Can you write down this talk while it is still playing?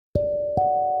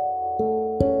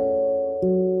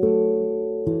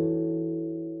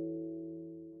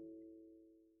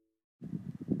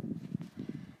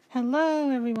Hello,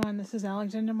 everyone. This is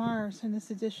Alexandra Mars in this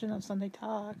edition of Sunday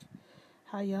Talk.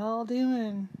 How y'all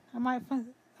doing? I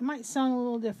might sound a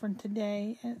little different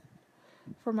today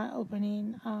for my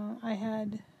opening. I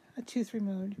had a tooth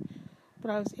removed,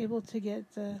 but I was able to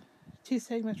get the two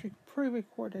segments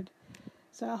pre-recorded.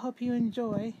 So I hope you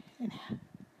enjoy,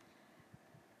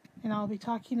 and I'll be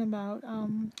talking about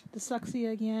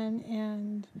dyslexia again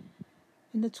and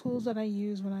the tools that I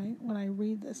use when I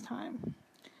read this time.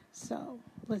 So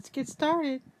let's get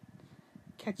started.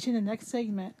 Catch you in the next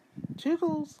segment.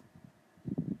 Toodles.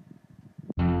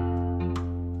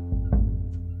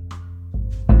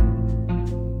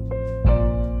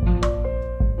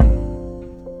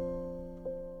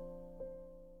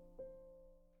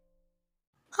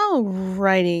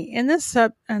 Alrighty, in this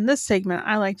segment,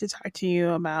 I like to talk to you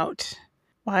about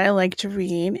why I like to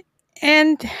read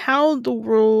and how the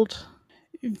world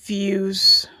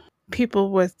views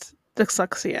people with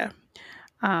dyslexia.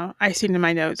 I see in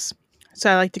my notes,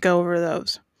 so I like to go over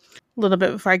those a little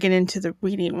bit before I get into the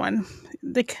reading one.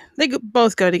 They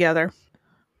both go together.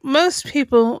 Most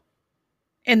people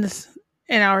in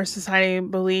our society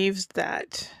believes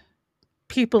that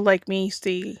people like me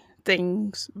see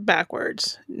things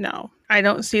backwards. No, I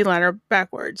don't see letter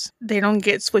backwards. They don't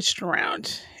get switched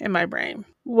around in my brain.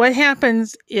 What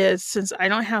happens is, since I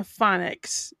don't have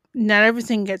phonics, not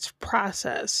everything gets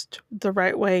processed the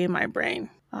right way in my brain.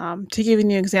 To give you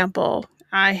an example,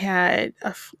 I had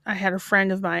a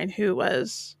friend of mine who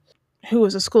was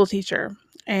a school teacher,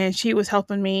 and she was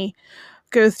helping me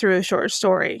go through a short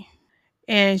story.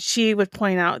 And she would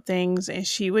point out things and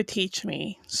she would teach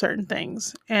me certain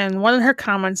things. And one of her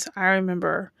comments, I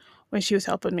remember when she was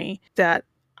helping me, that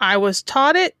I was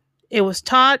taught it. It was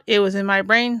taught. It was in my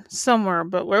brain somewhere.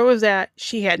 But where was that?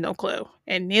 She had no clue.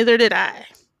 And neither did I.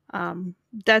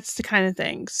 That's the kind of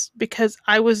things. Because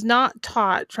I was not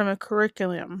taught from a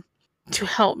curriculum to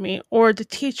help me, or the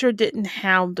teacher didn't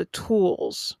have the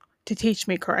tools to teach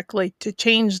me correctly, to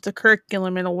change the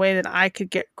curriculum in a way that I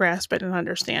could grasp it and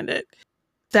understand it.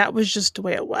 That was just the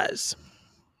way it was.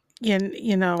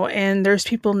 And there's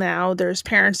people now, there's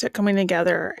parents that are coming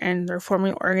together and they're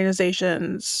forming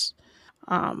organizations.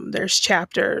 There's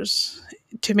chapters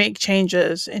to make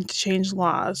changes and to change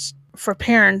laws for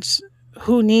parents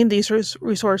who need these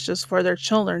resources for their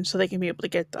children so they can be able to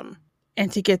get them and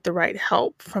to get the right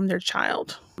help from their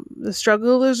child. The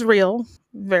struggle is real,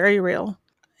 very real.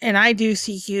 And I do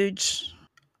see huge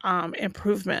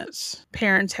improvements.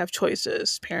 Parents have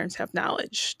choices. Parents have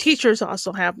knowledge. Teachers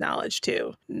also have knowledge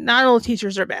too. Not all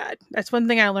teachers are bad. That's one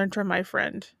thing I learned from my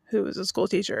friend who was a school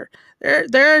teacher.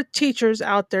 There are teachers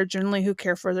out there generally who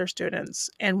care for their students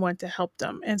and want to help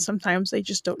them. And sometimes they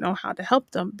just don't know how to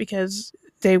help them because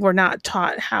they were not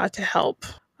taught how to help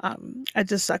a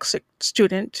dyslexic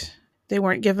student. They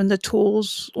weren't given the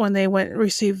tools when they went and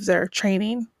received their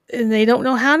training. And they don't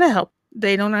know how to help.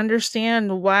 They don't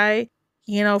understand why,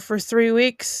 for 3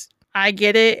 weeks, I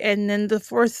get it. And then the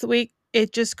fourth week,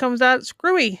 it just comes out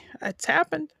screwy. It's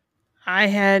happened.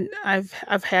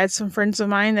 I've had some friends of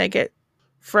mine that get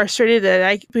frustrated that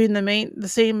I keep doing the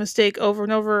same mistake over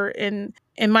and over in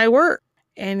my work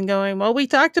and going, well, we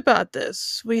talked about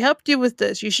this. We helped you with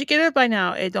this. You should get it by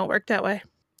now. It don't work that way.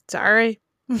 Sorry.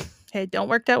 It don't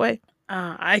work that way.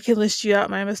 I can list you out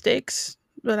my mistakes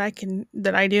that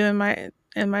I do in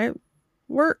my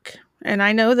work. And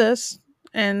I know this.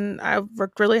 And I've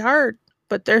worked really hard.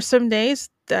 But there's some days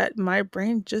that my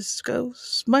brain just goes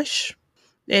smush.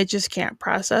 It just can't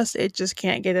process. It just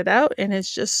can't get it out. And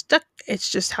it's just stuck. It's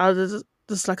just how the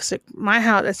dyslexic,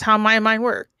 that's how my mind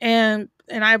works.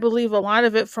 And I believe a lot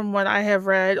of it, from what I have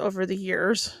read over the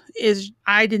years, is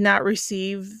I did not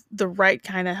receive the right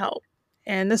kind of help.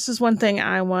 And this is one thing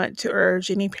I want to urge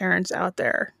any parents out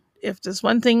there. If there's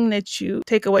one thing that you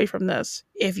take away from this,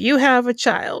 if you have a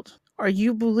child or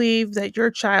you believe that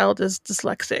your child is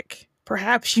dyslexic,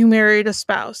 perhaps you married a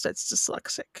spouse that's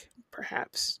dyslexic,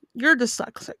 perhaps you're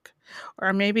dyslexic,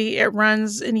 or maybe it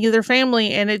runs in either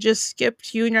family and it just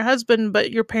skipped you and your husband,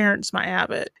 but your parents might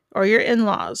have it, or your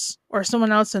in-laws, or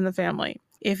someone else in the family.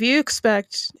 If you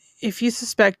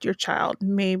suspect your child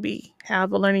maybe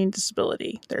have a learning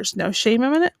disability, there's no shame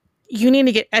in it. You need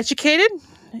to get educated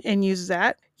and use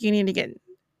that. You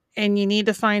need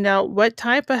to find out what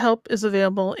type of help is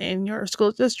available in your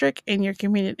school district, in your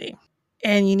community.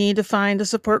 And you need to find a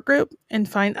support group and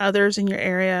find others in your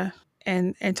area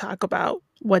and talk about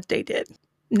what they did.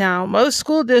 Now, most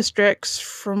school districts,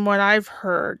 from what I've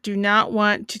heard, do not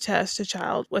want to test a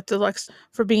child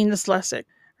for being dyslexic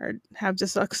or have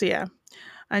dyslexia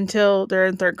until they're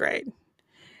in third grade.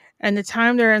 And the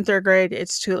time they're in third grade,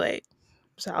 it's too late.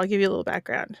 So I'll give you a little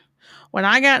background. When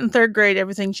I got in third grade,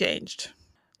 everything changed.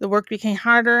 The work became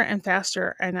harder and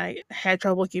faster, and I had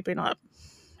trouble keeping up.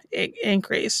 It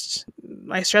increased.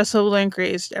 My stress level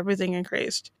increased. Everything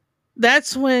increased.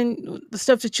 That's when the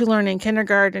stuff that you learn in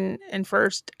kindergarten and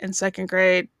first and second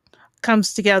grade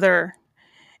comes together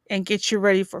and gets you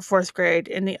ready for fourth grade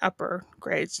in the upper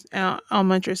grades,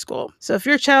 elementary school. So if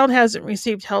your child hasn't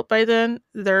received help by then,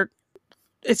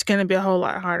 it's going to be a whole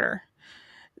lot harder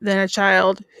than a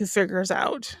child who figures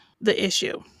out the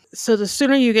issue. So the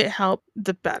sooner you get help,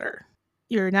 the better.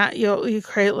 You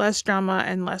create less drama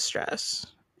and less stress.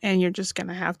 And you're just going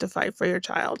to have to fight for your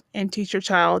child and teach your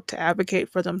child to advocate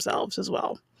for themselves as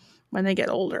well when they get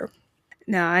older.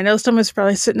 Now, I know someone's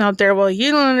probably sitting out there, well,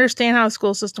 you don't understand how the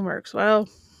school system works. Well,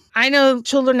 I know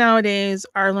children nowadays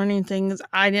are learning things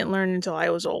I didn't learn until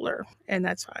I was older, and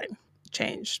that's fine.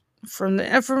 Change. From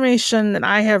the information that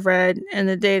I have read and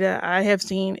the data I have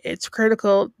seen, it's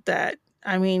critical that,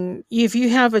 if you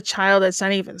have a child that's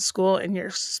not even in school and you're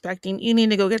suspecting, you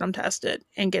need to go get them tested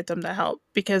and get them the help,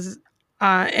 because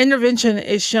intervention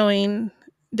is showing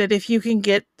that if you can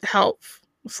get help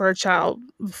for a child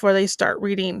before they start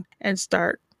reading and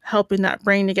start helping that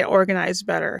brain to get organized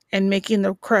better and making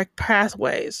the correct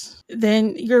pathways,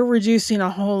 then you're reducing a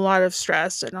whole lot of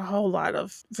stress and a whole lot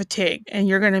of fatigue, and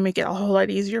you're going to make it a whole lot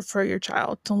easier for your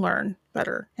child to learn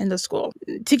better in the school.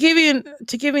 To give you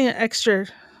an extra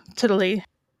tiddly,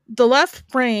 the left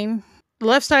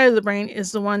side of the brain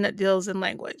is the one that deals in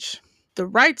language. The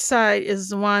right side is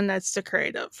the one that's the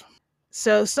creative.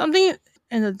 So something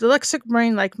in the dyslexic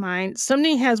brain like mine,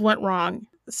 something has went wrong.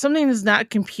 Something does not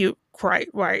compute quite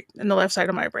right in the left side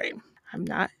of my brain. I'm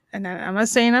not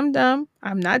saying I'm dumb.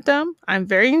 I'm not dumb. I'm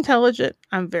very intelligent.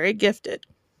 I'm very gifted.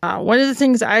 One of the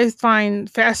things I find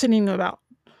fascinating about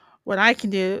what I can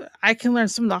do, I can learn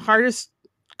some of the hardest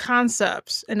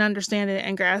concepts and understand it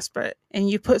and grasp it. And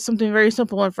you put something very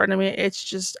simple in front of me, it's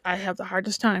just, I have the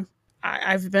hardest time.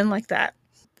 I've been like that.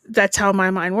 That's how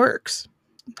my mind works.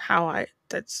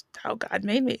 That's how God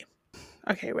made me.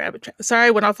 Okay, rabbit trail. Sorry, I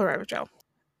went off the rabbit trail.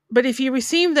 But if you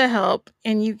receive the help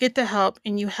and you get the help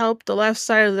and you help the left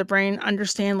side of the brain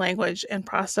understand language and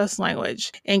process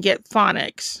language and get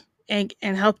phonics and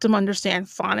help them understand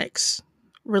phonics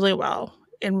really well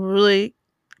and really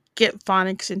get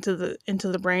phonics into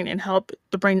the brain and help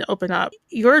the brain to open up,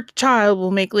 your child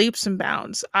will make leaps and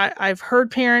bounds. I've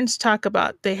heard parents talk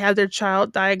about they had their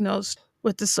child diagnosed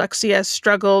with dyslexia,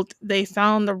 struggled, they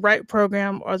found the right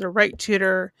program or the right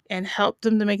tutor and helped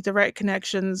them to make the right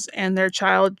connections, and their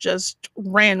child just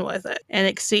ran with it and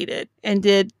exceeded and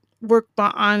did work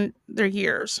beyond their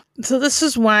years. So this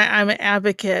is why I'm an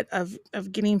advocate of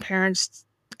getting parents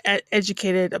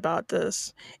educated about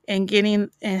this and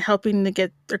helping to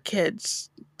get their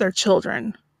kids, their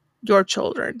children, your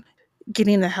children,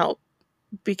 getting the help,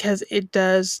 because it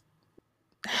does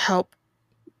help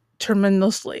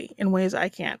tremendously in ways I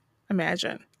can't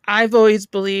imagine. I've always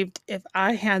believed if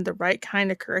I had the right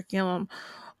kind of curriculum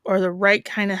or the right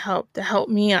kind of help to help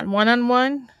me on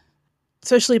one-on-one,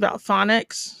 especially about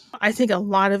phonics, I think a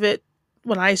lot of it,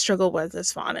 what I struggle with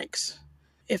is phonics.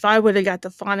 If I would have got the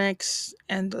phonics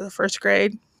in the first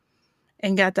grade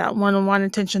and got that one-on-one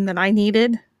attention that I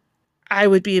needed, I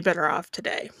would be better off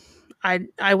today.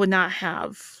 I would not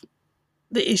have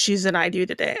the issues that I do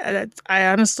today. I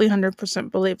honestly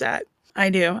 100% believe that. I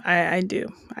do. I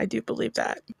do believe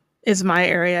that is my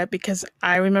area, because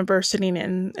I remember sitting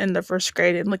in the first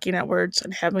grade and looking at words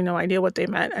and having no idea what they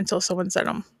meant until someone said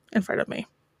them in front of me.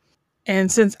 And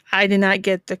since I did not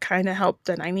get the kind of help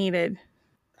that I needed,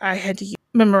 I had to use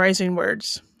memorizing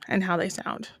words and how they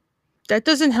sound. That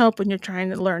doesn't help when you're trying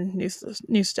to learn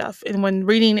new stuff and when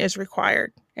reading is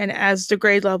required. And as the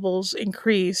grade levels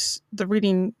increase, the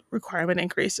reading requirement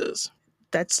increases.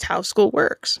 That's how school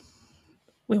works.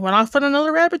 We went off on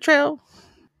another rabbit trail.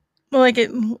 Well,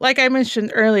 like I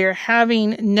mentioned earlier,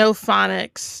 having no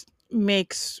phonics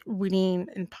makes reading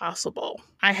impossible.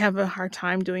 I have a hard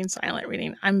time doing silent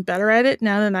reading. I'm better at it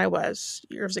now than I was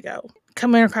years ago.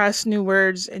 Coming across new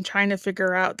words and trying to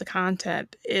figure out the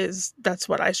content that's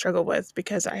what I struggle with,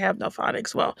 because I have no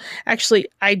phonics. Well, actually,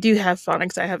 I do have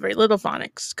phonics. I have very little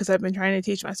phonics because I've been trying to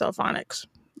teach myself phonics.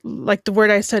 Like the word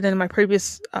I said in my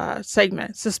previous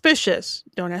segment, suspicious.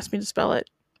 Don't ask me to spell it.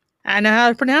 I know how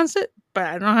to pronounce it, but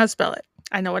I don't know how to spell it.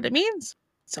 I know what it means.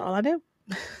 That's all I do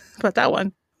about that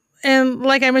one. And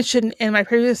like I mentioned in my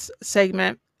previous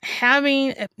segment,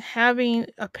 having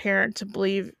a parent to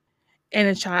believe in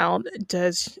a child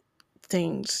does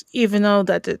things, even though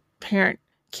that the parent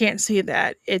can't see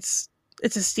that. It's a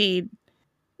seed.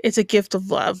 It's a gift of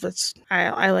love.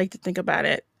 I like to think about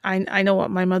it. I know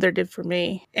what my mother did for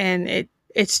me, and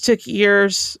It took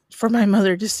years for my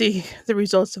mother to see the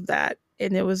results of that.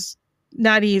 And it was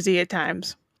not easy at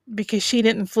times because she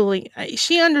didn't fully,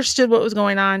 she understood what was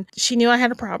going on. She knew I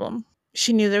had a problem.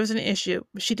 She knew there was an issue,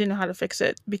 but she didn't know how to fix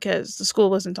it because the school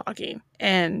wasn't talking.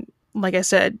 And like I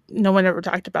said, no one ever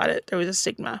talked about it. There was a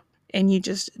stigma and you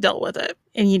just dealt with it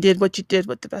and you did what you did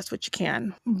with the best what you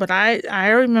can. But I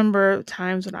remember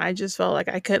times when I just felt like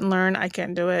I couldn't learn, I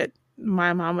couldn't do it.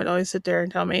 My mom would always sit there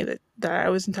and tell me that I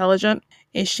was intelligent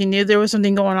and she knew there was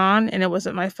something going on and it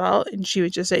wasn't my fault. And she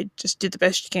would just say, just do the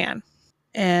best you can.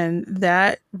 And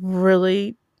that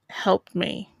really helped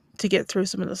me to get through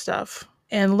some of the stuff.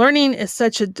 And learning is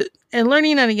and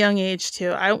learning at a young age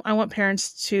too. I want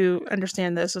parents to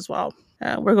understand this as well.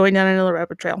 We're going down another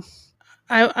rabbit trail.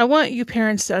 I want you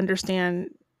parents to understand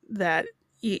that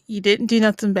you didn't do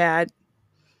nothing bad,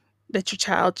 that your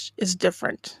child is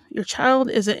different. Your child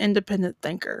is an independent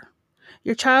thinker.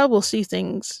 Your child will see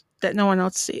things that no one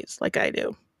else sees, like I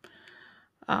do.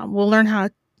 We'll learn how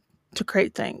to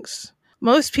create things.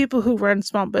 Most people who run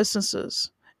small businesses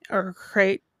or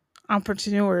create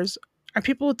entrepreneurs are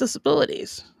people with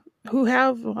disabilities who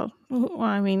have,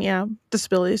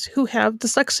 disabilities, who have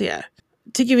dyslexia.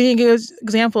 To give you an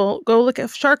example, go look at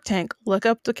Shark Tank. Look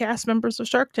up the cast members of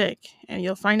Shark Tank, and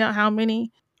you'll find out how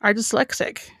many are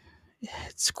dyslexic.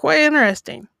 It's quite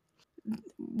interesting.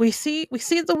 We see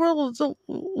the world a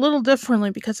little differently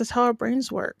because that's how our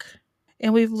brains work,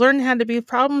 and we've learned how to be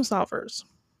problem solvers,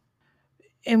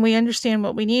 and we understand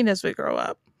what we need as we grow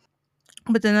up.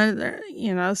 But then,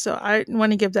 so I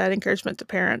want to give that encouragement to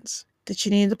parents that you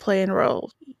need to play a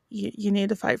role. You need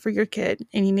to fight for your kid,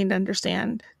 and you need to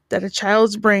understand that a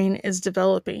child's brain is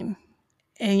developing,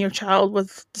 and your child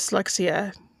with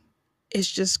dyslexia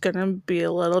is just going to be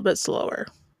a little bit slower.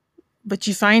 But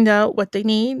you find out what they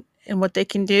need and what they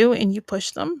can do, and you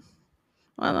push them.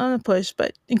 Well, not a push,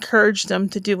 but encourage them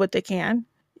to do what they can.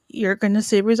 You're going to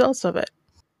see results of it.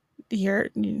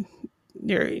 You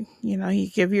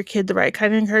give your kid the right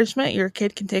kind of encouragement, your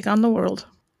kid can take on the world.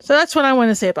 So that's what I want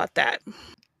to say about that.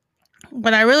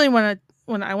 What I really want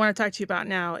to talk to you about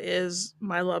now is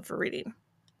my love for reading.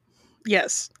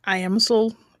 Yes, I am a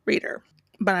slow reader,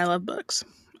 but I love books.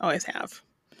 Always have.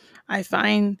 I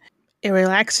find it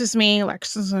relaxes me,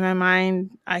 relaxes my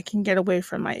mind. I can get away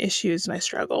from my issues, my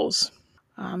struggles.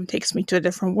 Takes me to a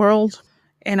different world,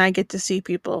 and I get to see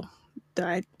people that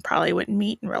I probably wouldn't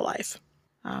meet in real life.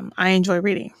 I enjoy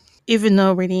reading, even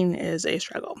though reading is a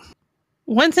struggle.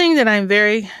 One thing that I'm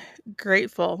very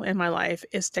grateful in my life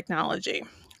is technology,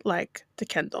 like the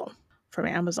Kindle from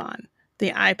Amazon,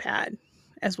 the iPad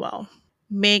as well,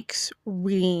 makes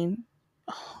reading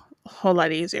a whole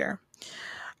lot easier.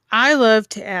 I love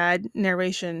to add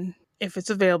narration if it's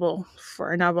available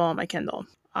for a novel on my Kindle.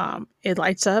 It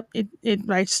lights up, it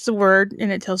writes the word,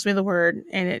 and it tells me the word,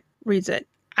 and it reads it.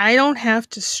 I don't have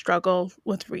to struggle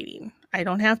with reading. I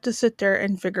don't have to sit there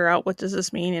and figure out what does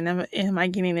this mean and am I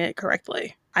getting it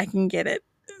correctly. I can get it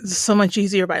so much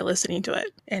easier by listening to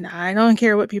it. And I don't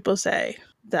care what people say,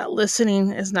 that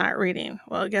listening is not reading.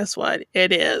 Well, guess what?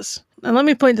 It is. Now, let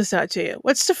me point this out to you.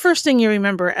 What's the first thing you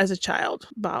remember as a child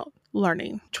about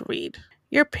learning to read?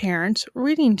 Your parents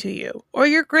reading to you, or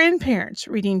your grandparents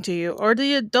reading to you, or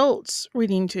the adults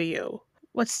reading to you.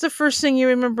 What's the first thing you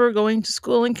remember going to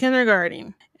school in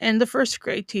kindergarten and the first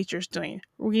grade teachers doing?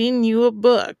 Reading you a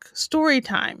book, story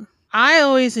time. I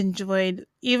always enjoyed,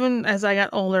 even as I got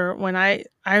older, when I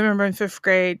remember in 5th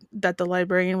grade that the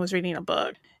librarian was reading a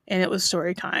book and it was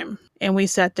story time. And we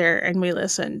sat there and we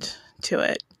listened to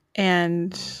it.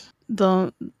 And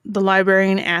the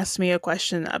librarian asked me a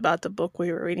question about the book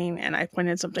we were reading, and I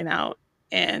pointed something out,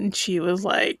 and she was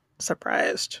like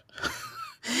surprised.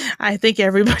 I think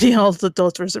everybody else,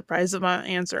 adults, were surprised at my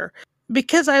answer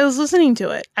because I was listening to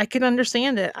it. I could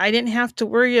understand it. I didn't have to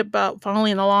worry about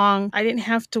following along. I didn't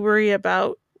have to worry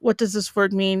about what does this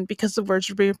word mean because the words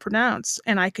were being pronounced,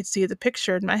 and I could see the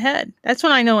picture in my head. That's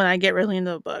when I know when I get really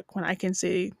into a book, when I can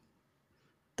see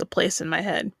the place in my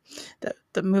head,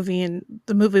 the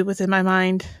movie within my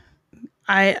mind.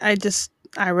 I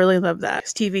really love that.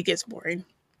 TV gets boring.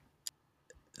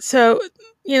 So,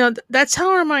 that's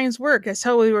how our minds work. That's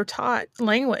how we were taught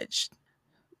language.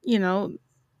 You know,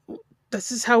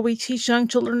 this is how we teach young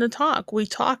children to talk. We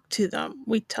talk to them.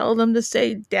 We tell them to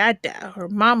say dada or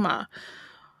mama,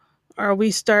 or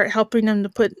we start helping them to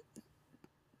put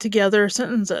together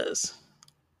sentences.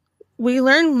 We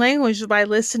learn language by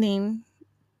listening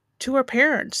to our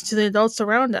parents, to the adults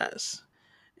around us.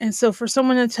 And so for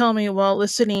someone to tell me, well,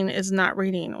 listening is not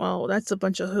reading, well, that's a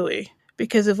bunch of hooey.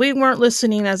 Because if we weren't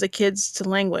listening as a kids to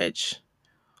language,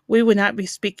 we would not be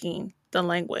speaking the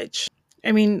language.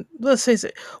 I mean, let's face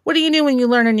it. What do you do when you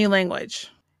learn a new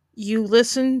language? You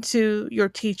listen to your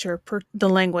teacher per the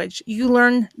language. You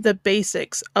learn the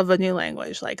basics of a new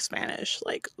language, like Spanish,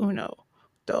 like uno,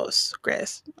 dos,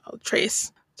 tres.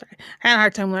 Sorry, I had a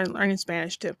hard time learning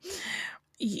Spanish too.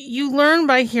 You learn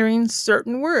by hearing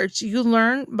certain words. You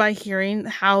learn by hearing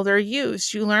how they're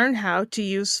used. You learn how to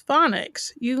use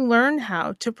phonics. You learn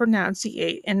how to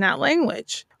pronunciate in that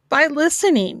language by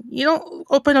listening. You don't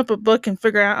open up a book and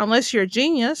figure out unless you're a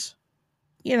genius.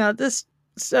 This.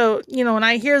 So, when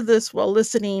I hear this, well,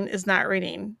 listening is not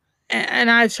reading.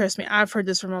 And I've trust me, I've heard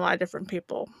this from a lot of different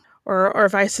people. Or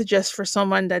if I suggest for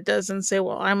someone that doesn't say,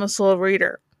 well, I'm a slow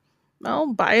reader,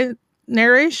 well, buy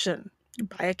narration,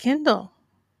 buy a Kindle,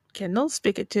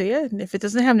 speak it to you. And if it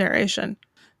doesn't have narration,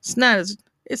 it's not as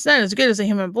it's not as good as a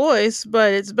human voice,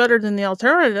 but it's better than the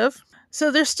alternative.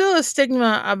 So there's still a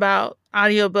stigma about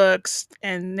audiobooks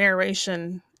and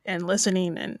narration and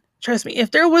listening. And trust me,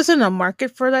 if there wasn't a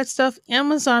market for that stuff,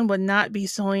 Amazon would not be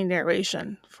selling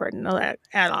narration for another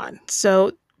add-on.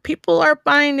 So people are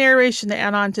buying narration to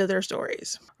add on to their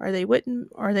stories, or they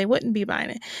wouldn't be buying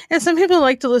it. And some people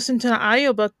like to listen to an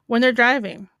audiobook when they're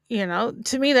driving.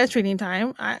 To me, that's reading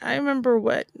time. I remember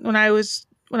when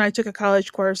I took a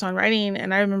college course on writing,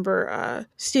 and I remember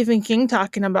Stephen King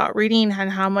talking about reading and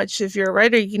how much, if you're a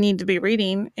writer, you need to be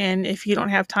reading. And if you don't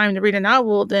have time to read a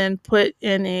novel, then put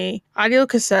in a audio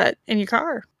cassette in your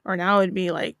car. Or now it'd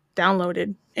be like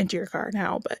downloaded into your car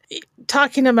now. But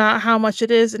talking about how much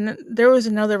it is, and there was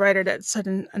another writer that said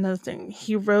another thing.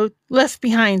 He wrote Left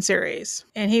Behind series,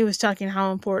 and he was talking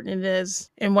how important it is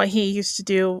and what he used to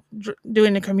do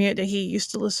doing the commute, that he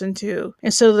used to listen to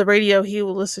instead of the radio. He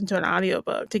will listen to an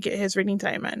audiobook to get his reading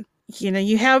time in.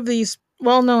 You have these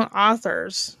well-known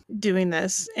authors doing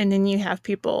this, and then you have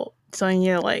people telling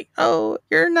you like, oh,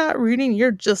 you're not reading,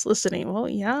 you're just listening. Well,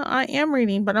 yeah, I am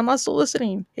reading, but I'm also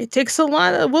listening. It takes a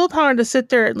lot of willpower to sit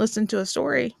there and listen to a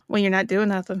story when you're not doing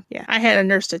nothing. Yeah, I had a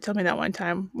nurse to tell me that one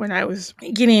time when I was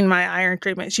getting my iron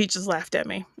treatment. She just laughed at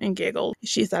me and giggled.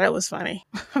 She thought it was funny.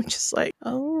 I'm just like,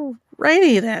 oh,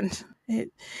 righty then.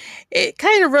 It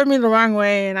kind of rubbed me the wrong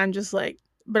way, and I'm just like,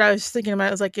 but I was thinking about it,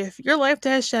 I was like, if your life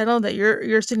has shadow that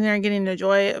you're sitting there and getting the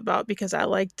joy about because I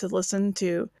like to listen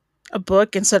to a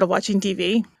book instead of watching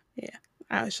TV. Yeah,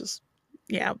 I was just,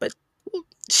 yeah, but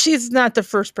she's not the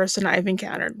first person I've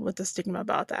encountered with the stigma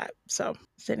about that. So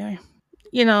anyway,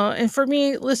 and for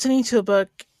me, listening to a book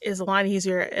is a lot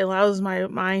easier. It allows my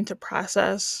mind to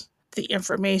process the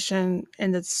information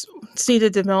and see the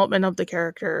development of the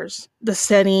characters, the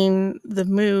setting, the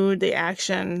mood, the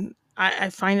action.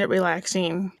 I find it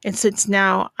relaxing. And since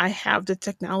now I have the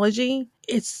technology,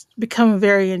 it's become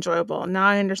very enjoyable. Now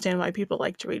I understand why people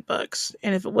like to read books.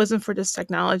 And if it wasn't for this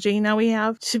technology now we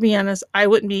have, to be honest, I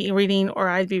wouldn't be reading, or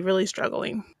I'd be really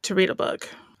struggling to read a book.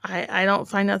 I don't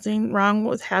find nothing wrong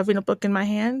with having a book in my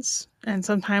hands. And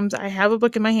sometimes I have a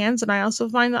book in my hands and I also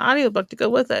find the audiobook to go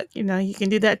with it. You can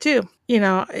do that too.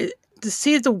 To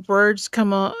see the words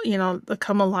come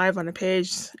alive on a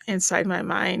page inside my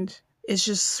mind is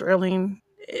just thrilling.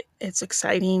 It's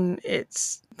exciting.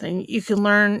 You can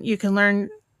learn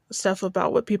stuff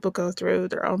about what people go through,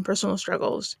 their own personal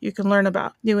struggles. You can learn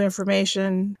about new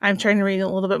information. I'm trying to read a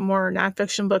little bit more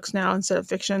nonfiction books now instead of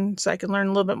fiction, so I can learn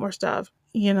a little bit more stuff.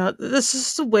 This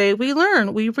is the way we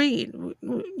learn. We read.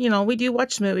 We do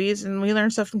watch movies and we learn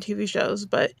stuff from TV shows,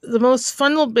 but the most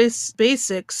fundamental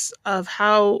basics of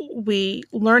how we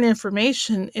learn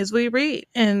information is we read.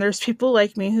 And there's people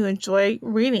like me who enjoy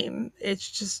reading. It's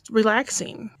just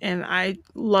relaxing, and I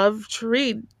love to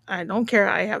read. I don't care.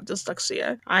 I have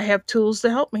dyslexia. I have tools to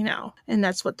help me now. And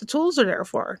that's what the tools are there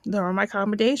for. They're my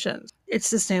accommodations. It's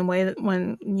the same way that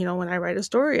when I write a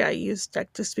story, I use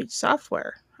text-to-speech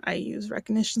software. I use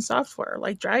recognition software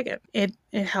like Dragon. It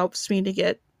helps me to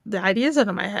get the ideas out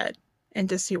of my head and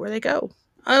to see where they go.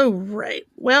 Oh, right.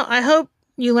 Well, I hope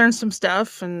you learned some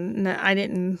stuff and I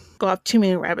didn't go off too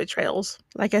many rabbit trails.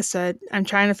 Like I said, I'm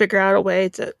trying to figure out a way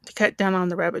to cut down on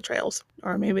the rabbit trails.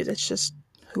 Or maybe that's just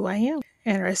who I am.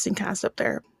 Interesting concept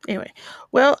there. Anyway,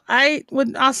 well, I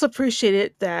would also appreciate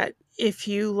it that if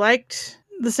you liked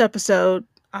this episode,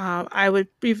 I would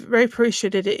be very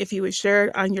appreciative if you would share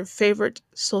it on your favorite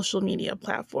social media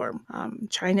platform.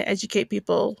 Trying to educate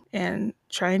people and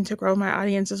trying to grow my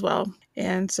audience as well.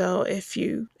 And so if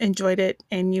you enjoyed it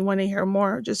and you want to hear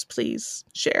more, just please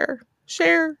share.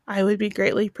 I would be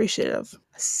greatly appreciative.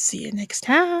 See you next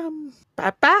time.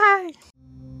 Bye-bye.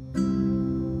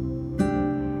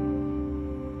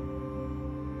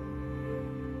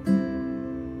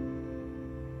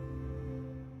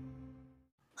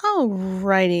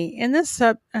 Alrighty. In this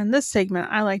segment,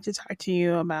 I like to talk to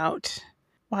you about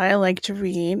why I like to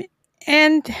read,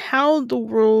 and how the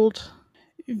world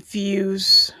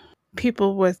views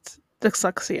people with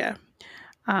dyslexia.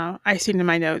 I seen in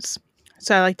my notes,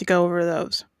 so I like to go over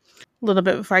those a little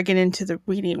bit before I get into the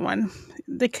reading one.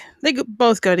 They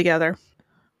both go together.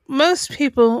 Most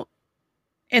people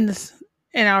in this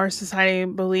in our society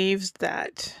believes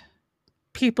that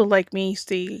people like me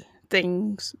see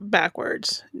things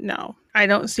backwards. No, I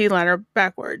don't see letter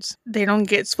backwards. They don't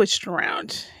get switched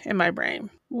around in my brain.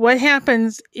 What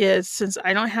happens is, since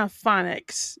I don't have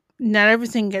phonics, not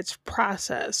everything gets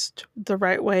processed the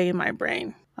right way in my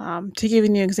brain. To give you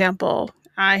an example,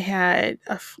 I had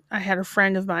a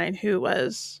friend of mine who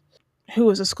was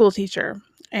a school teacher,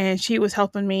 and she was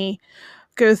helping me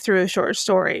go through a short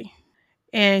story,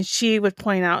 and she would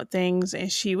point out things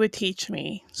and she would teach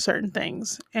me certain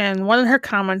things. And one of her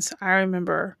comments, I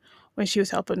remember when she was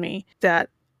helping me, that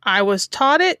I was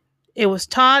taught it was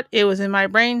taught, it was in my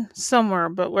brain somewhere,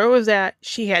 but where was that?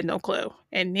 She had no clue,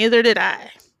 and neither did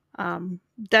I.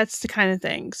 That's the kind of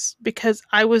things, because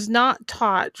I was not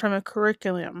taught from a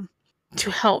curriculum to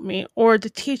help me, or the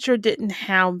teacher didn't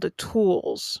have the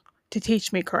tools to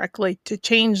teach me correctly, to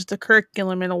change the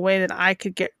curriculum in a way that I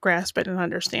could get grasp it and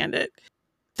understand it.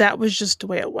 That was just the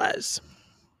way it was.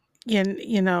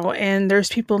 And there's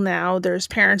people now, there's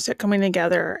parents that are coming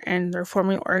together and they're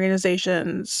forming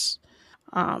organizations.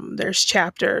 There's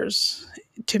chapters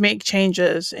to make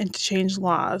changes and to change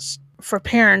laws for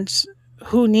parents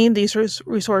who need these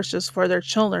resources for their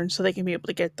children so they can be able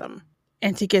to get them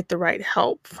and to get the right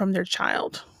help from their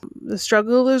child. The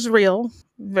struggle is real,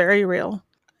 very real.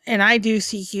 And I do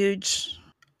see huge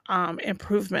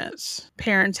improvements.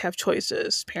 Parents have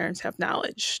choices. Parents have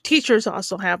knowledge. Teachers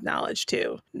also have knowledge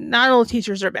too. Not all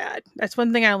teachers are bad. That's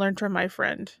one thing I learned from my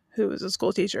friend who was a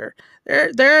school teacher.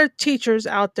 There are teachers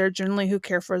out there generally who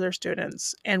care for their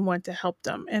students and want to help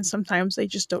them. And sometimes they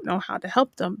just don't know how to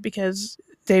help them because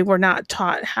they were not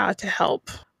taught how to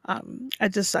help a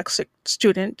dyslexic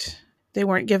student. They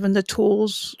weren't given the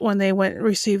tools when they went and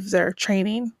received their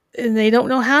training, and they don't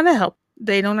know how to help.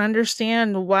 They don't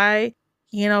understand why,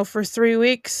 for 3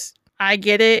 weeks I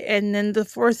get it, and then the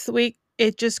fourth week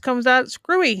it just comes out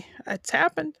screwy. It's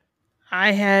happened.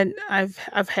 I've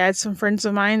had some friends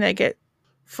of mine that get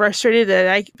frustrated that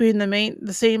I keep doing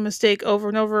the same mistake over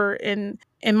and over in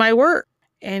my work,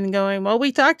 and going, well,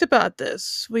 we talked about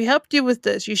this. We helped you with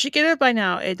this. You should get it by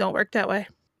now. It don't work that way.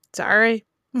 Sorry.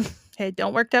 It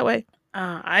don't work that way.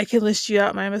 I can list you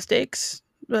out my mistakes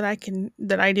that I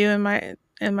do in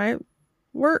my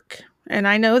work, and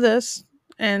I know this,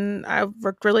 and I've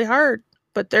worked really hard.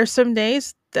 But there's some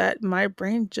days that my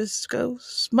brain just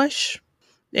goes mush.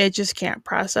 It just can't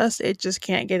process. It just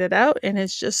can't get it out, and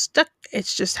it's just stuck.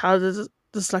 It's just how the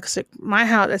dyslexic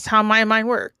that's how my mind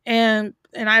works. And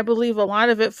I believe a lot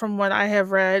of it, from what I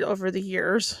have read over the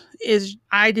years, is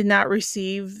I did not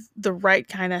receive the right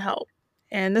kind of help.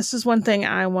 And this is one thing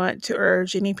I want to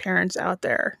urge any parents out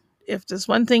there. If there's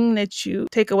one thing that you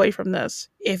take away from this,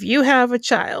 if you have a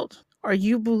child or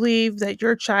you believe that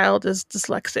your child is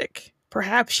dyslexic,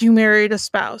 perhaps you married a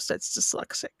spouse that's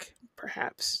dyslexic,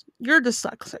 perhaps you're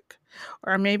dyslexic,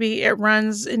 or maybe it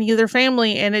runs in either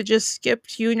family and it just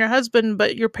skipped you and your husband,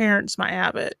 but your parents might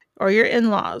have it, or your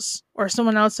in-laws, or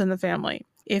someone else in the family.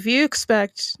 If you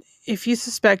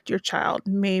suspect your child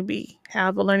maybe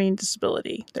have a learning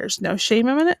disability, there's no shame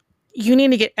in it. You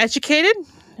need to get educated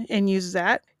and use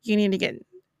that. You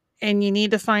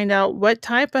need to find out what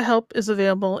type of help is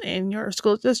available in your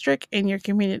school district, in your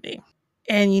community.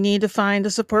 And you need to find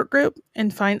a support group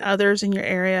and find others in your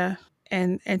area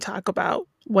and talk about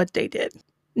what they did.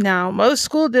 Now, most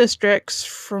school districts,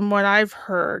 from what I've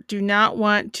heard, do not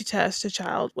want to test a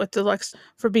child with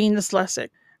for being dyslexic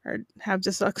or have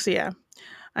dyslexia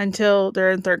until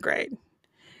they're in third grade.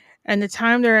 And the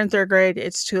time they're in third grade,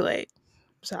 it's too late.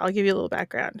 So I'll give you a little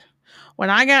background. When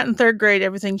I got in third grade,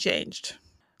 everything changed.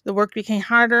 The work became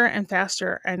harder and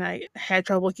faster, and I had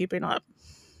trouble keeping up.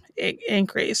 It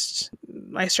increased.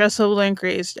 My stress level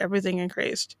increased. Everything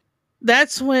increased.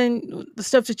 That's when the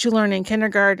stuff that you learn in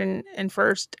kindergarten and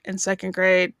first and second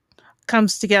grade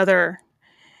comes together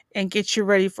and gets you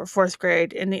ready for fourth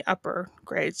grade in the upper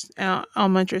grades,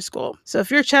 elementary school. So if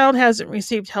your child hasn't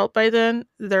received help by then,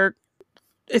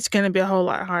 it's going to be a whole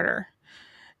lot harder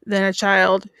than a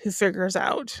child who figures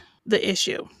out the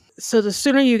issue. So the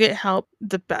sooner you get help,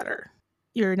 the better.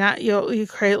 You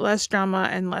create less drama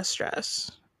and less stress.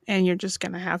 And you're just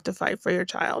going to have to fight for your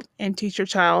child and teach your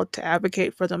child to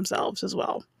advocate for themselves as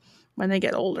well when they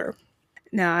get older.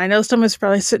 Now, I know someone's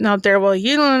probably sitting out there, well,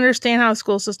 you don't understand how the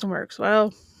school system works.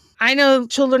 Well, I know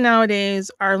children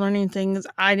nowadays are learning things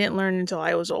I didn't learn until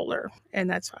I was older, and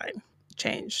that's fine.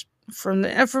 change. From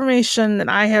the information that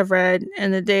I have read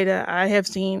and the data I have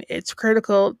seen, it's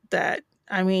critical that,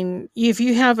 I mean, if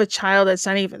you have a child that's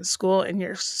not even in school and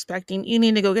you're suspecting, you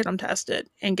need to go get them tested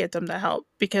and get them the help,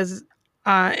 because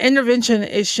intervention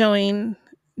is showing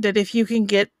that if you can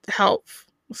get help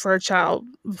for a child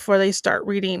before they start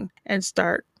reading and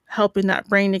start helping that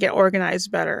brain to get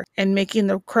organized better and making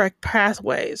the correct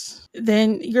pathways,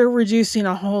 then you're reducing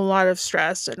a whole lot of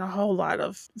stress and a whole lot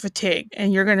of fatigue,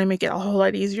 and you're going to make it a whole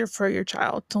lot easier for your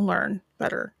child to learn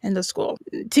better in the school.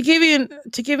 To give you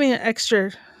an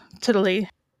extra totally,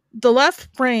 the left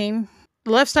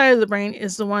side of the brain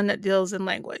is the one that deals in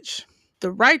language.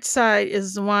 The right side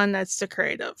is the one that's the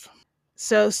creative.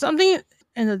 So something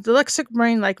in the dyslexic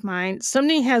brain like mine,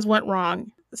 something has went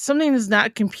wrong. Something does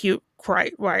not compute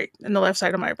quite right in the left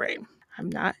side of my brain. I'm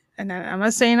not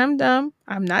saying I'm dumb.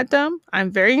 I'm not dumb. I'm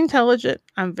very intelligent.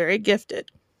 I'm very gifted.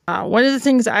 One of the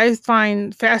things I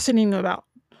find fascinating about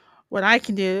what I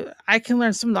can do, I can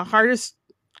learn some of the hardest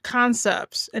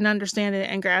concepts and understand it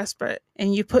and grasp it.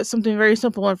 And you put something very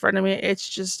simple in front of me, it's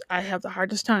just, I have the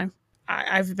hardest time.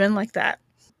 I've been like that.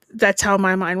 That's how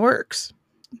my mind works.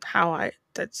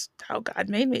 That's how God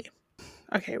made me.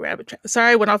 Okay, rabbit trail.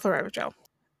 Sorry, I went off the rabbit trail.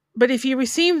 But if you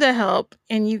receive the help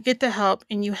and you get the help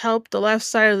and you help the left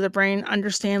side of the brain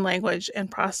understand language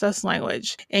and process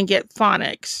language and get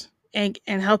phonics and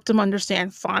help them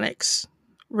understand phonics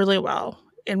really well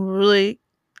and really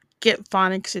get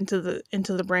phonics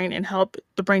into the brain and help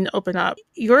the brain to open up,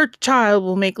 your child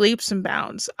will make leaps and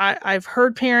bounds. I've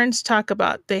heard parents talk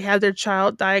about they had their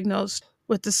child diagnosed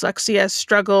with dyslexia,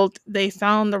 struggled, they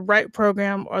found the right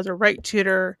program or the right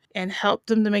tutor and helped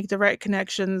them to make the right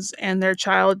connections, and their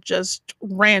child just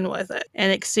ran with it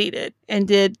and exceeded and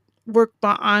did work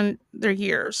beyond their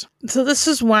years. So this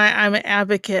is why I'm an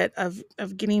advocate of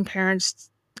getting parents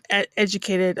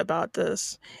educated about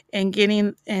this and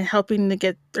helping to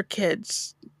get their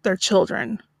kids, their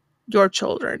children, your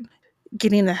children,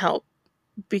 getting the help,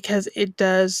 because it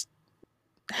does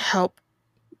help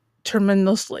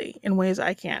tremendously in ways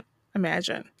I can't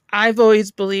imagine. I've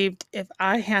always believed if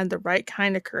I had the right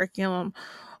kind of curriculum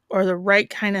or the right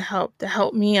kind of help to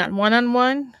help me on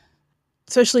one-on-one,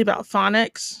 especially about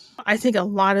phonics, I think a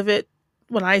lot of it,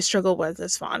 what I struggle with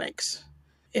is phonics.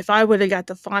 If I would have got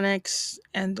the phonics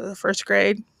in the first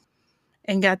grade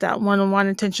and got that one-on-one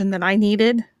attention that I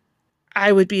needed,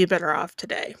 I would be better off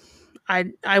today.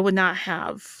 I would not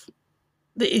have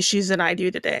the issues that I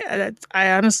do today.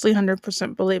 I honestly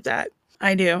 100% believe that.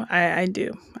 I do. I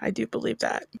do believe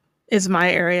that is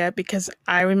my area, because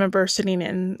I remember sitting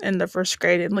in the first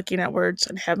grade and looking at words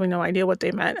and having no idea what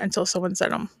they meant until someone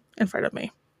said them in front of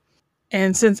me.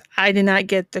 And since I did not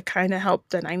get the kind of help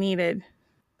that I needed,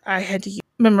 I had to use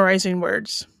memorizing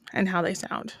words and how they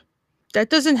sound. That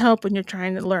doesn't help when you're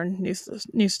trying to learn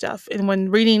new stuff and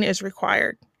when reading is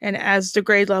required. And as the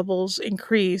grade levels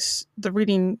increase, the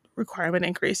reading requirement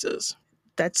increases.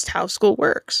 That's how school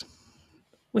works.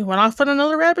 We went off on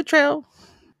another rabbit trail.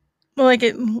 Like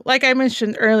I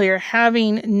mentioned earlier,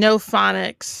 having no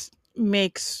phonics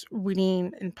makes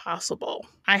reading impossible.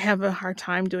 I have a hard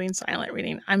time doing silent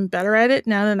reading. I'm better at it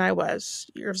now than I was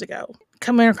years ago.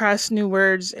 Coming across new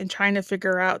words and trying to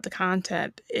figure out the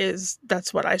content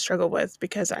that's what I struggle with,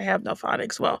 because I have no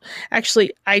phonics. Well,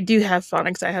 actually, I do have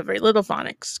phonics. I have very little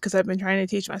phonics because I've been trying to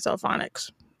teach myself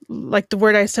phonics. Like the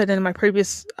word I said in my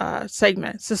previous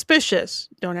segment, suspicious.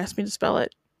 Don't ask me to spell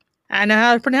it. I know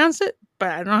how to pronounce it, but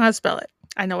I don't know how to spell it.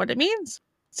 I know what it means.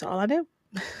 That's all I do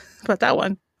about that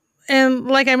one. And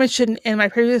like I mentioned in my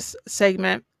previous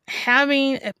segment,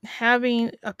 having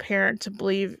a parent to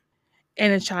believe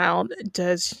in a child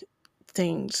does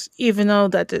things, even though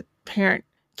that the parent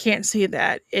can't see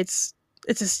that. It's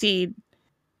a seed.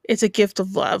 It's a gift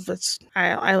of love.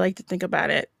 I like to think about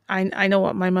it. I know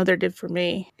what my mother did for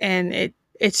me, and it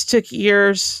took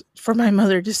years for my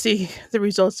mother to see the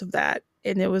results of that.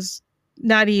 And it was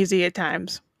not easy at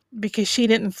times, because she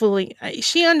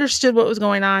understood what was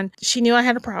going on. She knew I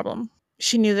had a problem.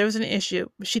 She knew there was an issue,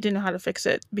 but she didn't know how to fix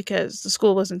it because the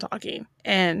school wasn't talking.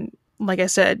 And like I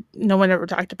said, no one ever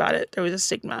talked about it. There was a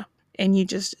stigma, and you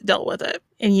just dealt with it,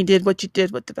 and you did what you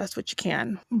did with the best what you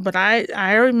can. But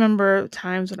I remember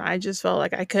times when I just felt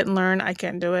like I couldn't learn, I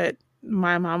couldn't do it.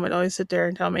 My mom would always sit there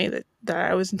and tell me that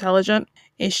I was intelligent,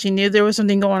 and she knew there was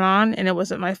something going on and it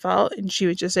wasn't my fault. And she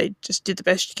would just say, just do the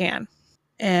best you can.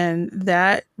 And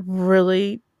that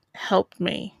really helped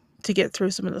me to get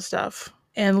through some of the stuff.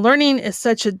 And learning is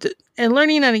and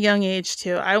learning at a young age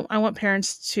too. I want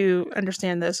parents to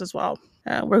understand this as well.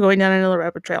 We're going down another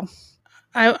rabbit trail.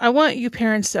 I want you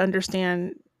parents to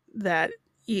understand that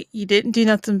you didn't do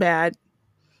nothing bad.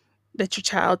 that your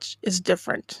child is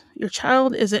different. Your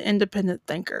child is an independent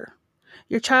thinker.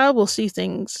 Your child will see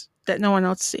things that no one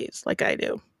else sees, like I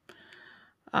do.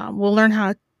 Will learn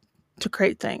how to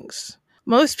create things.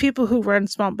 Most people who run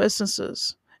small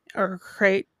businesses or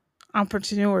create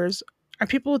entrepreneurs are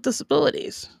people with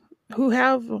disabilities who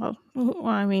have,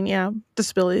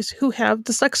 disabilities, who have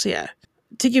dyslexia.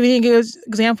 To give you an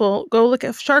example, go look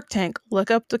at Shark Tank. Look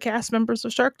up the cast members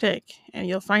of Shark Tank, and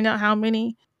you'll find out how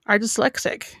many are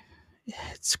dyslexic.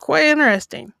 It's quite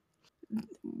interesting.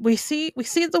 We see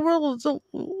the world a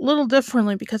little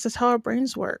differently because it's how our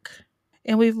brains work,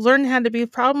 and we've learned how to be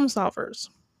problem solvers,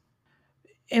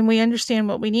 and we understand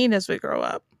what we need as we grow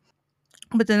up.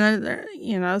 But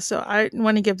then, so I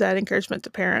want to give that encouragement to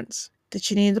parents that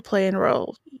you need to play a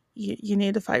role. You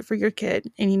need to fight for your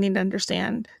kid, and you need to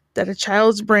understand that a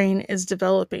child's brain is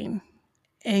developing,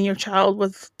 and your child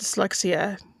with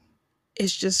dyslexia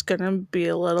is just going to be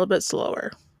a little bit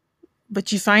slower.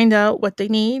 But you find out what they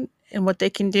need and what they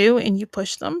can do, and you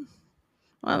push them.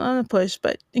 Well, not a push,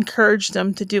 but encourage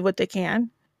them to do what they can.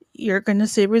 You're going to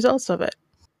see results of it.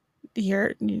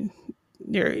 You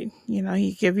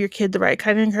give your kid the right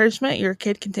kind of encouragement, your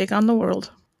kid can take on the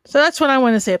world. So that's what I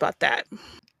want to say about that.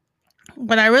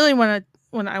 What I really want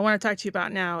to talk to you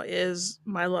about now is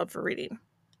my love for reading.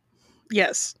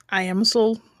 Yes, I am a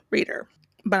slow reader,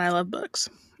 but I love books.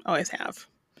 Always have.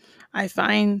 I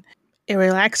find it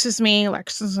relaxes me,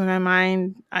 relaxes my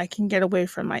mind. I can get away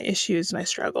from my issues, my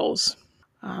struggles.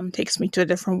 Takes me to a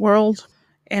different world,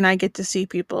 and I get to see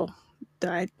people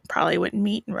that I probably wouldn't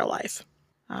meet in real life.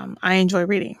 I enjoy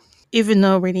reading, even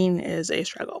though reading is a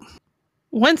struggle.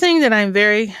 One thing that I'm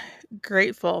very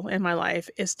grateful in my life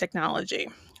is technology,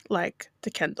 like the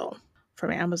Kindle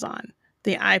from Amazon,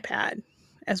 the iPad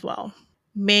as well.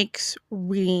 Makes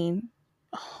reading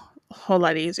a whole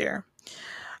lot easier.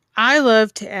 I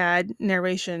love to add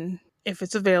narration if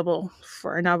it's available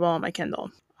for a novel on my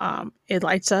Kindle. It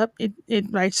lights up, it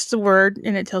writes the word,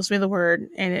 and it tells me the word,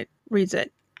 and it reads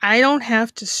it. I don't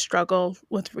have to struggle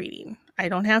with reading. I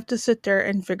don't have to sit there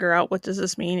and figure out what does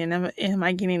this mean, and am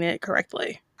I getting it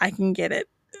correctly. I can get it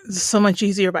so much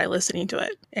easier by listening to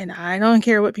it. And I don't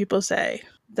care what people say,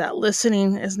 that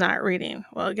listening is not reading.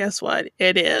 Well, guess what?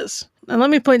 It is. And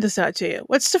let me point this out to you.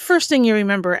 What's the first thing you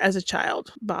remember as a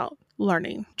child about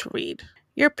learning to read?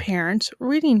 Your parents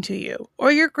reading to you,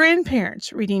 or your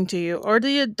grandparents reading to you, or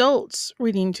the adults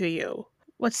reading to you.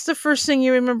 What's the first thing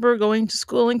you remember going to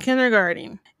school in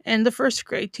kindergarten and the first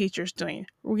grade teachers doing?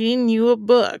 Reading you a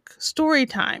book, story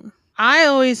time. I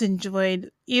always enjoyed,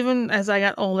 even as I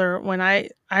got older, when I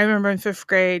remember in 5th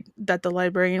grade that the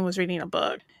librarian was reading a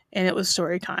book and it was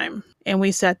story time. And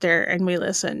we sat there and we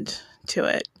listened to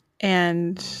it.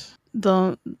 And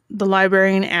the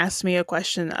librarian asked me a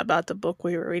question about the book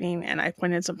we were reading, and I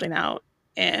pointed something out,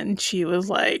 and she was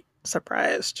like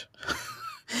surprised.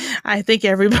 I think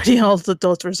everybody else,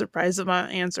 adults, were surprised at my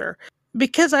answer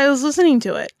because I was listening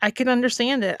to it. I could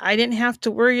understand it. I didn't have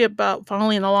to worry about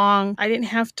following along. I didn't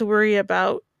have to worry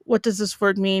about what does this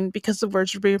word mean because the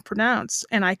words were being pronounced,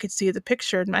 and I could see the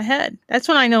picture in my head. That's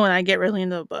when I know when I get really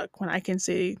into a book, when I can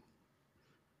see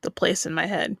the place in my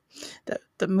head,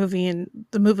 the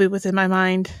movie within my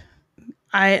mind.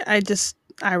 I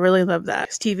really love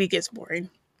that. TV gets boring.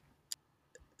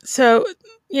 So,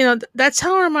 that's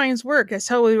how our minds work. That's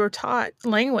how we were taught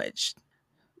language.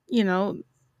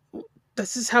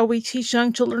 This is how we teach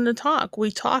young children to talk. We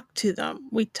talk to them.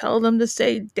 We tell them to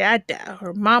say dada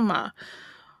or mama,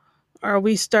 or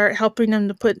we start helping them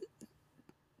to put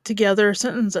together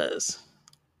sentences.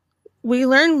 We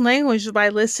learn language by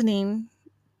listening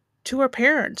to our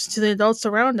parents, to the adults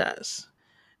around us.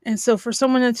 And so for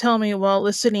someone to tell me, well,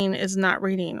 listening is not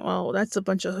reading, well, that's a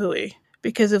bunch of hooey.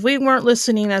 Because if we weren't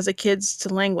listening as a kids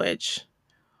to language,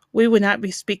 we would not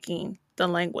be speaking the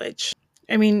language.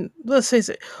 I mean, let's face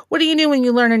it. What do you do when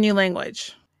you learn a new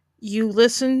language? You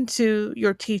listen to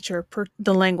your teacher per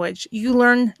the language. You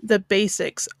learn the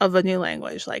basics of a new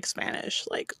language, like Spanish,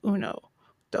 like uno,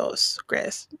 dos,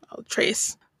 tres.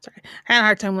 Sorry, I had a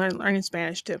hard time learning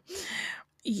Spanish too.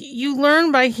 You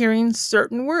learn by hearing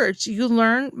certain words. You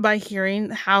learn by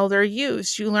hearing how they're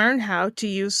used. You learn how to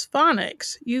use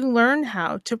phonics. You learn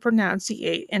how to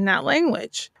pronunciate in that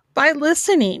language by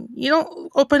listening. You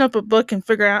don't open up a book and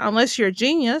figure out unless you're a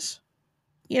genius.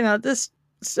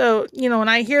 So, when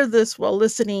I hear this, well,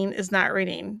 listening is not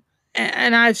reading.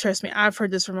 And trust me, I've heard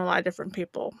this from a lot of different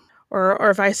people. Or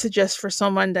if I suggest for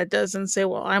someone that doesn't say,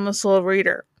 well, I'm a slow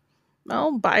reader.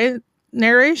 Well, buy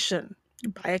narration.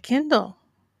 Buy a Kindle.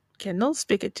 Kindle,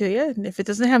 speak it to you. And if it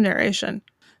doesn't have narration,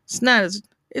 it's not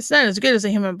as good as a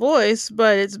human voice,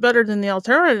 but it's better than the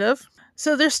alternative.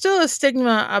 So there's still a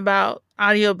stigma about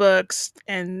audiobooks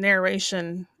and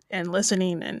narration and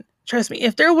listening. And trust me,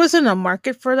 if there wasn't a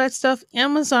market for that stuff,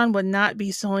 Amazon would not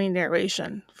be selling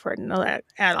narration for another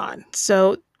add-on.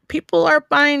 So people are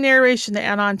buying narration to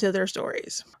add on to their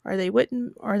stories, or they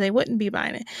wouldn't be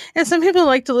buying it. And some people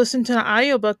like to listen to an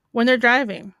audiobook when they're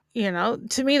driving.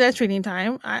 To me, that's reading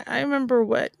time. I remember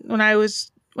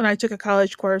when I took a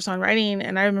college course on writing,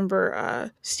 and I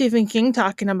remember Stephen King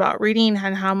talking about reading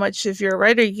and how much, if you're a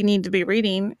writer, you need to be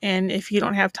reading. And if you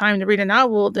don't have time to read a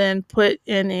novel, then put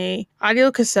in a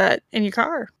audio cassette in your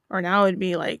car. Or now it'd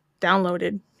be like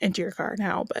downloaded into your car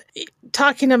now. But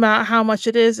talking about how much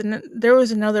it is, and there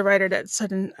was another writer that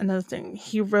said another thing.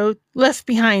 He wrote Left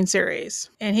Behind series,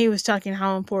 and he was talking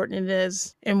how important it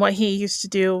is and what he used to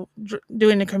do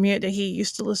doing the commute, that he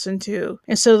used to listen to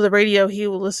instead of the radio. He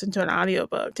would listen to an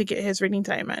audiobook to get his reading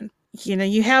time in.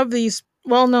 You have these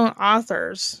well-known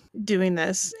authors doing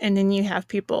this, and then you have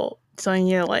people telling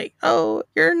you like, oh,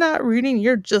 you're not reading,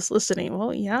 you're just listening.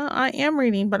 Well, yeah, I am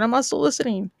reading, but I'm also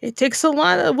listening. It takes a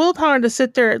lot of willpower to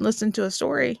sit there and listen to a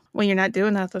story when you're not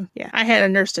doing nothing. Yeah, I had a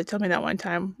nurse to tell me that one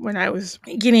time when I was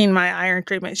getting my iron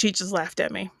treatment. She just laughed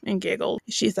at me and giggled.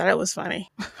 She thought it was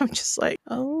funny. I'm just like,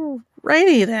 oh,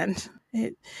 righty then.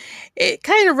 It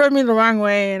kind of rubbed me the wrong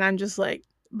way, and I'm just like,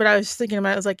 but I was thinking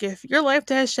about it, I was like, if your life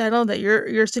has shadow that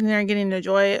you're sitting there and getting the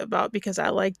joy about because I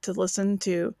like to listen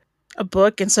to a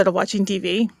book instead of watching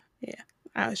TV. Yeah,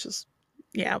 I was just,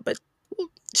 yeah, but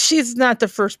she's not the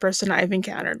first person I've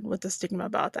encountered with the stigma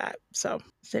about that. So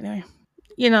anyway,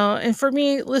 and for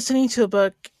me, listening to a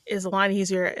book is a lot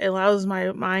easier. It allows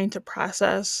my mind to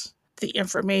process the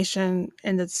information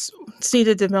and see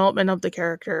the development of the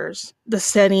characters, the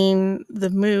setting, the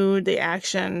mood, the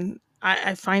action.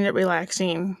 I find it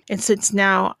relaxing. And since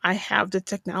now I have the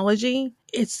technology,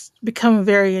 it's become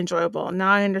very enjoyable.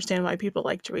 Now I understand why people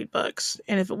like to read books.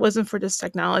 And if it wasn't for this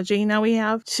technology now we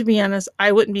have, to be honest,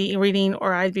 I wouldn't be reading,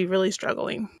 or I'd be really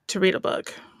struggling to read a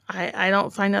book. I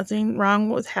don't find nothing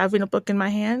wrong with having a book in my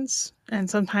hands. And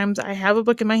sometimes I have a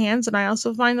book in my hands and I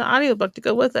also find the audiobook to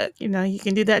go with it. You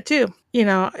can do that too.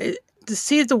 To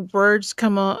see the words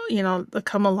come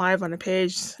alive on a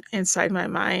page inside my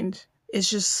mind is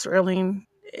just thrilling.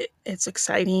 It's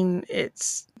exciting.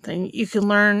 You can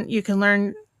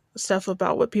learn stuff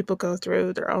about what people go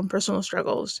through, their own personal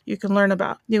struggles. You can learn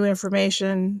about new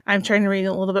information. I'm trying to read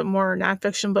a little bit more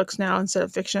nonfiction books now instead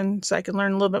of fiction, so I can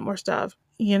learn a little bit more stuff.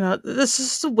 This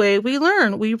is the way we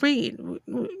learn. We read.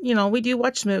 We do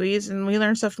watch movies and we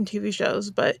learn stuff from TV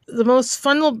shows, but the most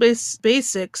fundamental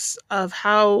basics of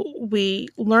how we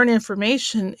learn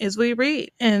information is we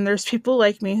read. And there's people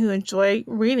like me who enjoy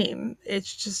reading.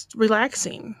 It's just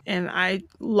relaxing, and I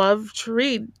love to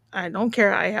read. I don't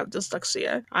care. I have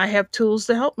dyslexia. I have tools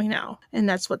to help me now. And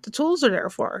that's what the tools are there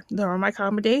for. There are my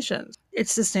accommodations.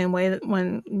 It's the same way that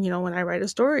when I write a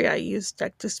story, I use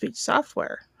text-to-speech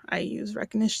software. I use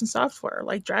recognition software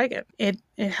like Dragon. It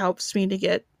helps me to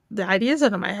get the ideas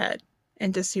out of my head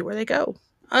and to see where they go.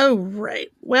 Oh, right.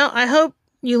 Well, I hope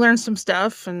you learned some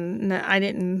stuff and I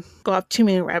didn't go off too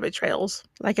many rabbit trails.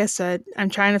 Like I said, I'm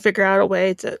trying to figure out a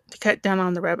way to cut down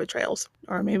on the rabbit trails.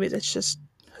 Or maybe that's just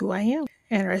who I am.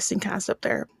 Interesting concept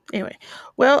there. Anyway,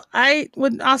 well, I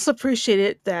would also appreciate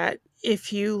it that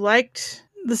if you liked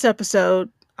this episode,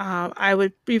 I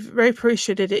would be very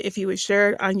appreciative if you would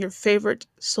share it on your favorite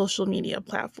social media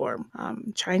platform.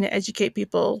 Trying to educate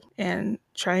people and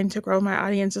trying to grow my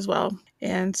audience as well.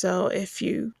 And so if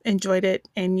you enjoyed it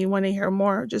and you want to hear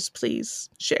more, just please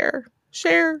share.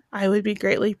 I would be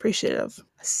greatly appreciative.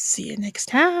 See you next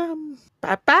time.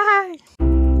 Bye-bye.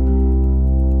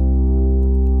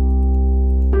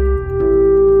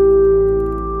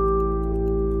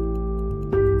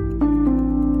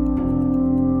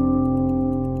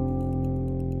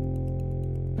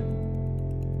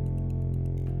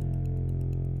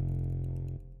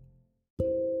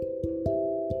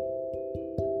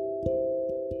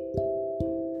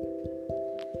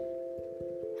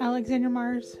 Alexandra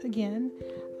Mars again.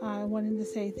 I wanted to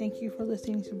say thank you for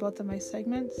listening to both of my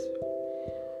segments.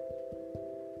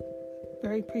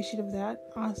 Very appreciative of that.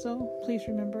 Also, please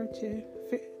remember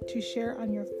to share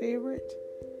on your favorite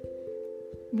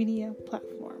media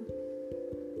platform.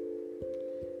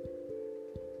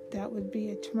 That would be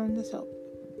a tremendous help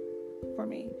for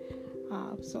me.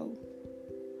 So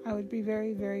I would be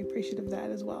very, very appreciative of that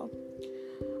as well.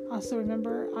 Also,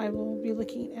 remember, I will be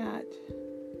looking at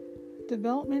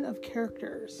development of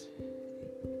characters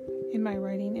in my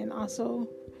writing, and also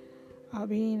I'll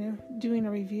be doing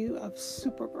a review of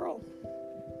Supergirl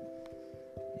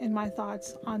and my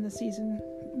thoughts on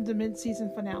the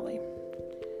mid-season finale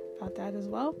about that as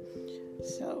well.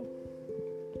 So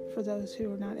for those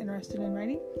who are not interested in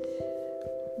writing.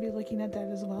 Be looking at that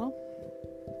as well.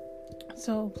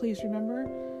 So please remember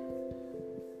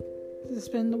to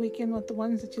spend the weekend with the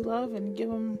ones that you love and give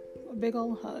them a big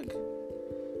old hug.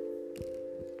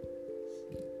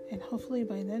 And hopefully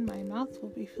by then my mouth will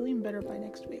be feeling better by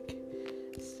next week.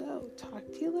 So talk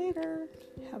to you later.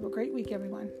 Have a great week,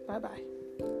 everyone. Bye-bye.